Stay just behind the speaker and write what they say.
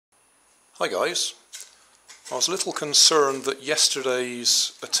Hi guys, I was a little concerned that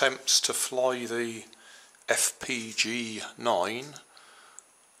yesterday's attempts to fly the FPG9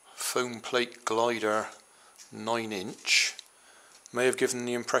 foam plate glider 9-inch may have given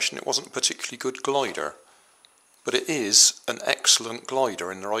the impression it wasn't a particularly good glider, but it is an excellent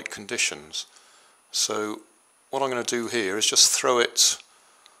glider in the right conditions. So what I'm going to do here is just throw it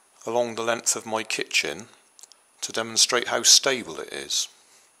along the length of my kitchen to demonstrate how stable it is.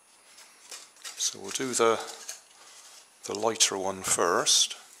 So we'll do the lighter one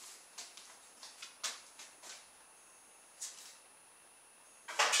first.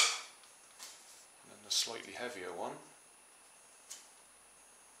 And then the slightly heavier one.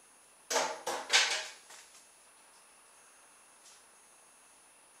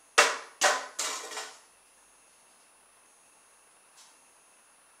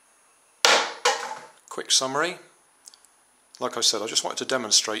 Quick summary. Like I said, I just wanted to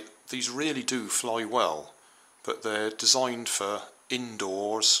demonstrate these really do fly well, but they're designed for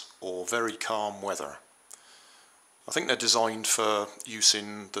indoors or very calm weather. I think they're designed for use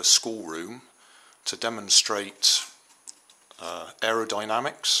in the schoolroom to demonstrate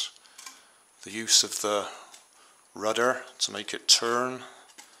aerodynamics, the use of the rudder to make it turn,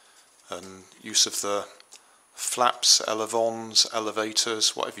 and use of the flaps, elevons,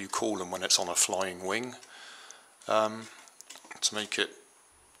 elevators, whatever you call them when it's on a flying wing, to make it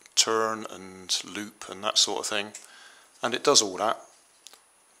turn and loop and that sort of thing. And it does all that,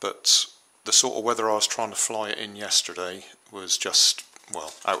 but the sort of weather I was trying to fly it in yesterday was just,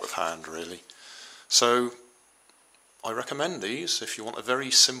 well, out of hand really. So I recommend these if you want a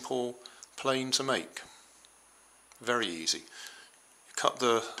very simple plane to make. Very easy. You cut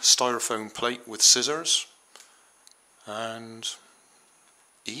the styrofoam plate with scissors and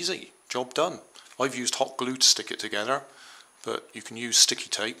easy, job done. I've used hot glue to stick it together, but you can use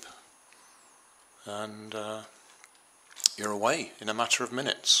sticky tape and you're away in a matter of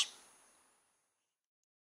minutes.